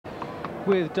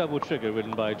With Double Trigger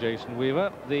ridden by Jason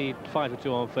Weaver, the 5-2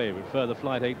 on favourite. Further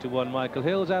Flight 8-1 Michael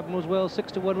Hills, Admiral's Well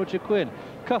 6-1 Richard Quinn,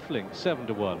 Cufflink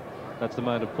 7-1. That's the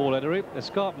man of Paul Edery.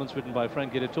 Escarpment's ridden by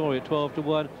Frankie Dettori at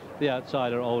 12-1. The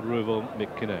outsider Old Ruvel,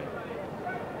 Mick Kinney.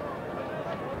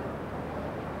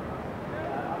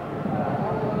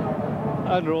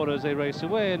 Under order as they race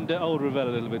away, and Old Ruvel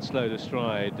a little bit slow to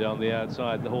stride on the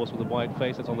outside. The horse with the white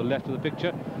face, that's on the left of the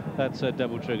picture. That's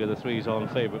Double Trigger, the 3's on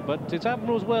favourite. But it's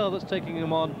Admiral's Well that's taking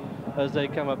him on as they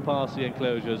come up past the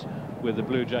enclosures with the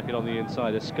blue jacket on the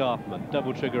inside, Escarpment.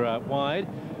 Double Trigger out wide.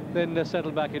 Then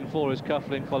settled back in 4 is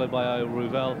Cufflink, followed by Old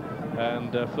Ruvel,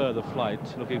 and Further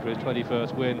Flight, looking for his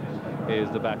 21st win, is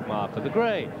the back marker. The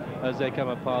grey, as they come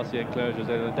up past the enclosures,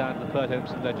 they're down to the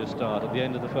Perthempson Ledger start at the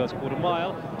end of the first quarter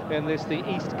mile in this, the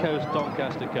East Coast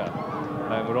Doncaster Cup.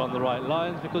 And we're on the right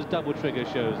lines because Double Trigger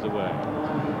shows the way.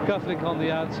 Cufflink on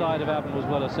the outside of Admiral's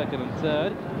Well, a 2nd and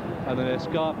 3rd. And then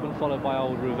Escarpment, followed by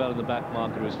Old Ruvel, and the back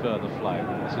marker is Further Flight.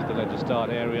 And this is the Ledger start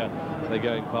area they're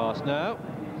going past now.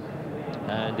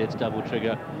 And it's Double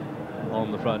Trigger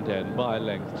on the front end by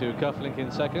length to Cufflink in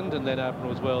 2nd, and then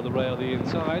Admiral's Well, the rail the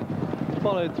inside,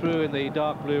 followed through in the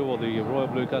dark blue or the royal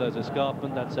blue colours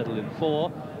Escarpment, that's settled in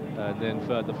 4, and then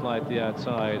Further Flight the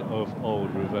outside of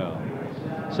Old Ruvel.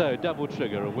 So Double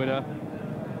Trigger, a winner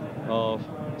of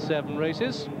 7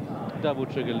 races. Double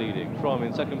Trigger leading from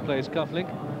in 2nd place Cufflink,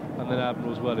 and then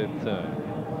Admiral's Well in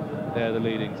 3rd. They're the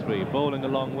leading 3, bowling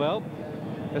along well.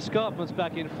 Escarpment's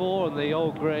back in 4, and the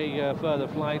old grey Further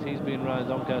Flight, he's been round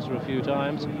Doncaster a few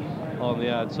times, on the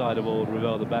outside of Old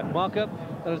Ruvel, the back marker.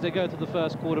 And as they go through the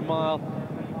first quarter mile,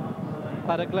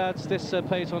 at a glance, this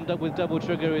pace on with Double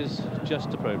Trigger is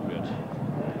just appropriate.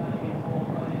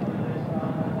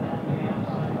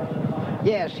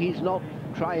 Yes, he's not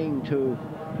trying to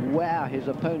wear his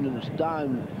opponents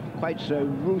down quite so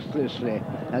ruthlessly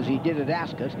as he did at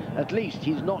Ascot. At least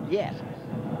he's not yet.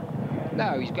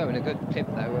 No, he's going a good clip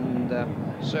though, and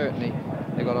certainly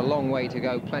they've got a long way to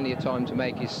go, plenty of time to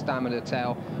make his stamina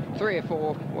tell. 3 or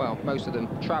 4, well, most of them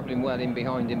travelling well in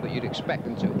behind him, but you'd expect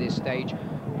them to at this stage.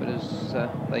 But as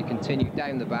they continue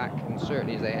down the back, and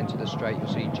certainly as they enter the straight, you'll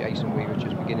see Jason Weaver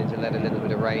just beginning to let a little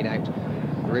bit of rain out,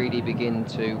 really begin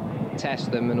to test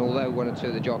them. And although 1 or 2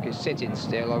 of the jockeys sitting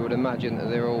still, I would imagine that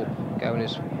they're all going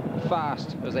as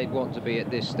fast as they'd want to be at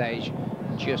this stage.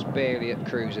 Just barely at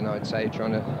cruising, I'd say,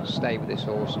 trying to stay with this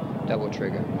horse, Double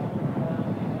Trigger.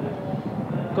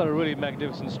 Got a really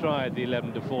magnificent stride, the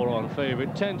 11-4 on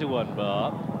favourite, 10-1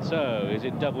 bar. So is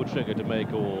it Double Trigger to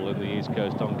make all in the East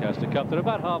Coast Doncaster Cup? They're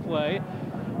about halfway.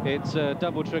 It's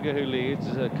Double Trigger who leads,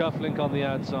 Cufflink on the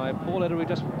outside, Paul Edery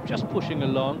just pushing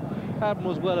along,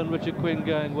 Admiral's Well and Richard Quinn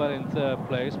going well in 3rd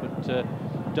place,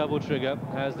 but Double Trigger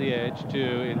has the edge to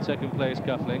in 2nd place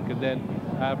Cufflink, and then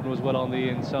Admiral's Well on the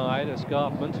inside,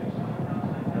 Escarpment.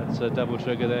 That's Double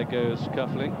Trigger, there goes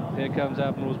Cufflink. Here comes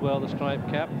Admiral's Well, the striped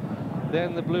cap.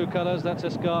 Then the blue colours, that's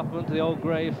Escarpment, the old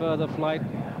grey Further Flight,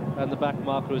 and the back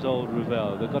marker is Old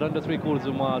Ruvel. They've got under 3/4 of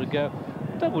a mile to go.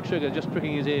 Double Trigger just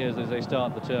pricking his ears as they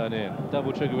start the turn in.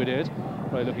 Double Trigger it is.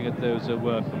 Right, looking at those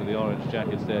workmen in the orange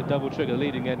jackets there. Double Trigger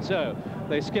leading in. So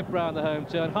they skip round the home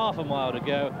turn, half a mile to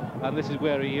go, and this is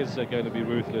where he is going to be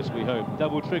ruthless, we hope.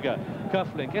 Double Trigger,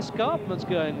 Cufflink, Escarpment's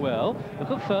going well.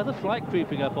 Look at Further Flight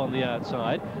creeping up on the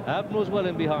outside. Admiral's Well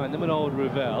in behind them, and Old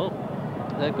Ruvel.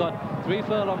 They've got 3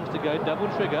 furlongs to go. Double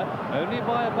Trigger only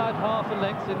by about half a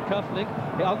length in Cufflink.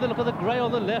 Look at the grey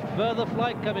on the left. Further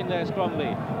Flight coming there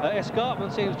strongly.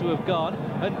 Escarpment seems to have gone,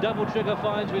 and Double Trigger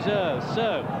finds reserves.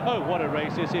 So, oh, what a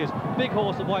race this is. Big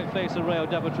horse, the white face of rail,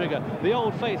 Double Trigger. The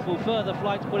old faithful Further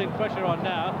Flight's putting pressure on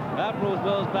now. Admiral's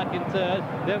Well's back in 3rd.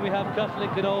 Then we have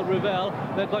Cufflink and Old Ruvel.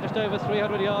 They've got just over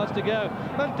 300 yards to go.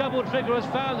 And Double Trigger has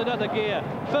found another gear.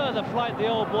 Further Flight, the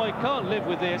old boy, can't live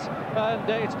with this. And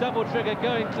it's Double Trigger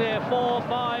going clear. 4,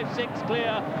 5, 6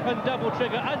 clear. And Double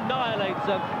Trigger annihilates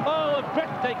them. Oh, a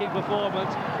breathtaking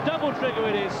performance. Double Trigger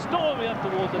it is, storming up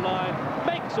towards the line.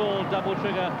 Makes all Double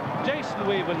Trigger. Jason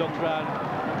Weaver looks round.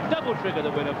 Double Trigger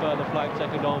the winner, Further Flight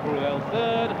 2nd, Old Ruvel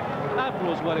 3rd.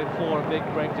 Admiral's Well in 4, a big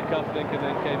break to Cufflink, and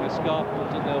then came Escarpment,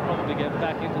 and they'll probably get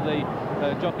back into the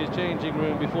jockey's changing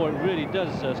room before it really does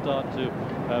start to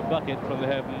bucket from the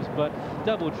heavens. But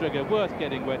Double Trigger, worth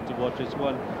getting wet to watch this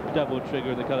one. Double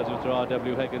Trigger in the colours of Mr.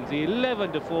 R.W. Higgins, the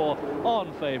 11-4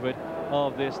 on favourite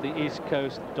of this, the East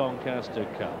Coast Doncaster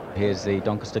Cup. Here's the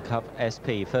Doncaster Cup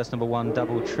SP. First number 1,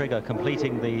 Double Trigger,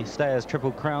 completing the Stayers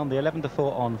Triple Crown, the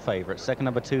 11-4 on favourite. Second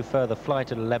number 2, Further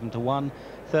Flight at 11-1.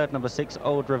 Third number 6,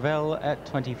 Old Ruvel at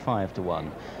 25-1.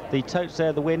 The totes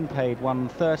there, the win paid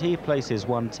 130, places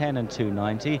 110 and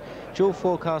 290. Dual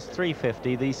forecast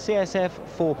 350. The CSF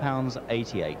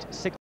 £4.88.